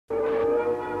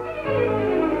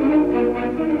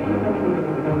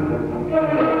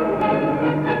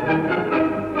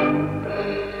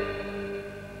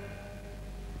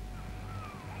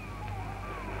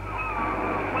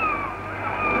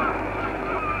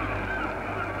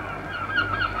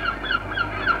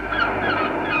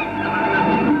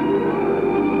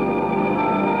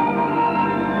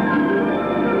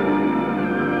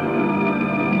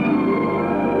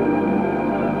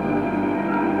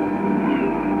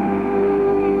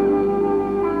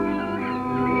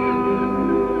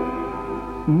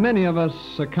Many of us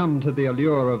succumb to the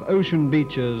allure of ocean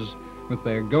beaches with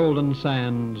their golden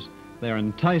sands, their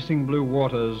enticing blue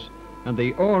waters, and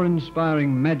the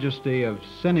awe-inspiring majesty of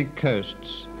scenic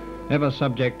coasts, ever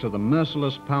subject to the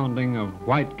merciless pounding of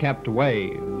white-capped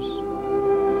waves.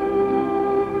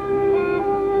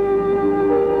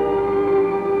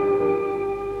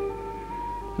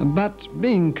 But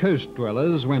being coast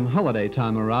dwellers, when holiday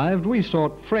time arrived, we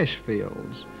sought fresh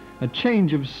fields, a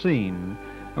change of scene,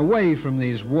 away from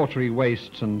these watery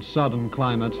wastes and sodden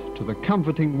climate to the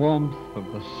comforting warmth of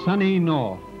the sunny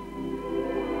north.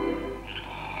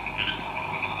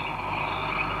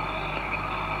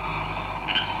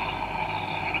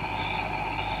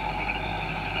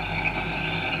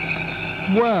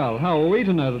 Well, how were we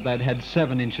to know that they'd had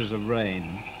 7 inches of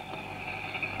rain?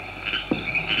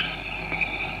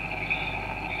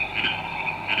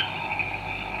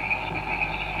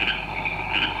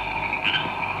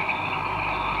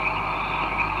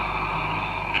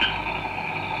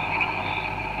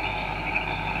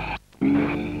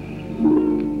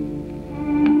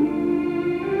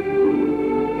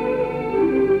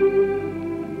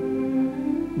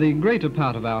 The greater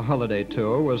part of our holiday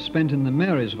tour was spent in the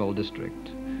Marysville district,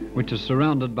 which is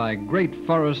surrounded by great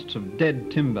forests of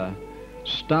dead timber,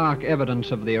 stark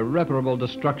evidence of the irreparable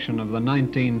destruction of the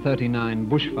 1939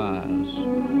 bushfires.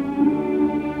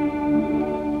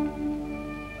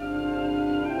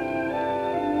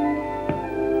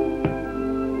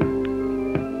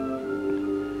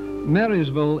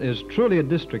 Marysville is truly a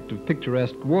district of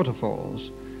picturesque waterfalls,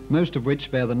 most of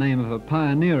which bear the name of a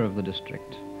pioneer of the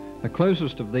district. The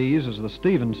closest of these is the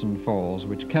Stevenson Falls,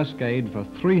 which cascade for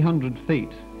 300 feet.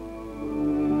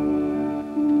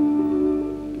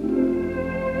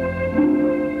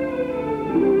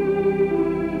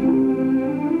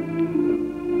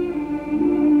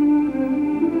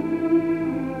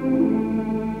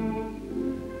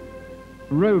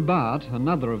 Robart,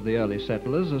 another of the early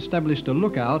settlers, established a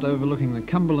lookout overlooking the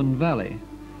Cumberland Valley.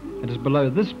 It is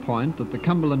below this point that the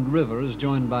Cumberland River is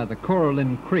joined by the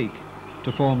Coralline Creek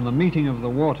to form the meeting of the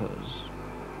waters.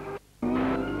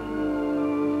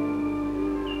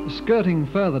 Skirting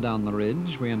further down the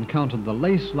ridge, we encountered the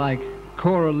lace-like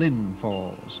Coralline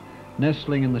Falls,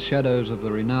 nestling in the shadows of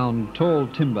the renowned tall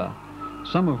timber,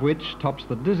 some of which tops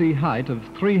the dizzy height of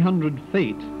 300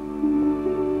 feet.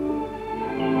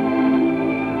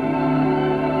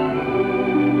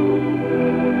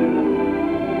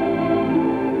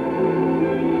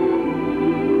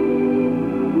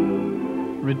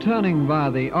 Returning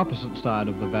via the opposite side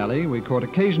of the valley, we caught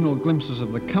occasional glimpses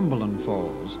of the Cumberland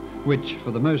Falls, which, for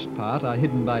the most part, are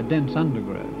hidden by dense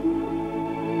undergrowth.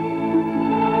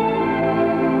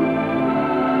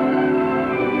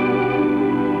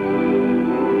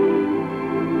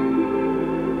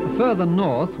 Further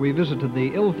north, we visited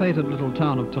the ill-fated little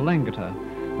town of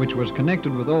Tallangatta, which was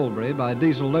connected with Albury by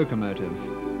diesel locomotive.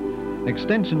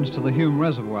 Extensions to the Hume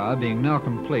Reservoir being now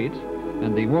complete,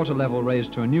 and the water level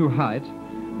raised to a new height,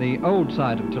 the old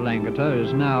site of Tallangatta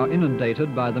is now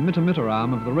inundated by the Mittamitta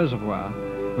arm of the reservoir,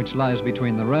 which lies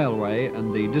between the railway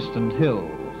and the distant hills.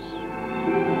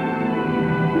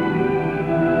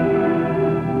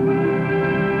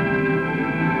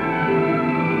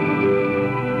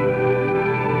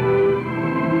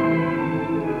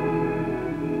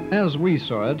 As we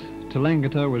saw it,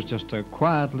 Tallangatta was just a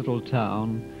quiet little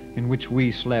town in which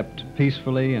we slept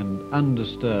peacefully and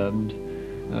undisturbed,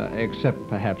 except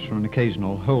perhaps for an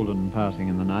occasional Holden passing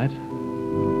in the night.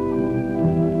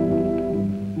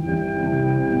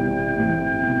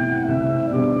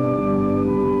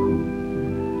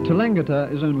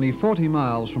 Tallangatta is only 40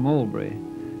 miles from Albury,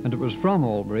 and it was from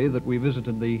Albury that we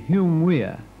visited the Hume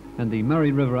Weir and the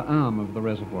Murray River arm of the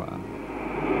reservoir.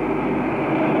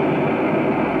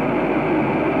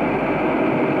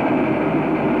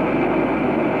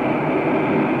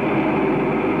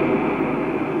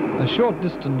 A short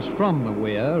distance from the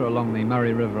weir along the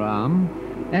Murray River arm,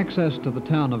 access to the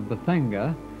town of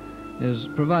Bethanga is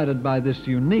provided by this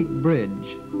unique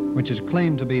bridge, which is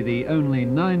claimed to be the only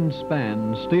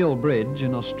 9-span steel bridge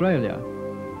in Australia.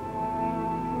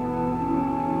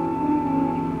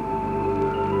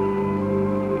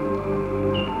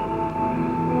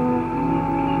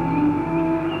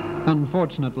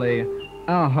 Unfortunately,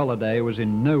 our holiday was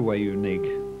in no way unique,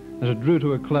 as it drew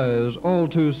to a close all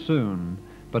too soon,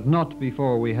 but not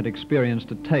before we had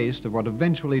experienced a taste of what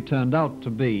eventually turned out to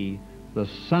be the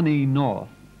sunny north.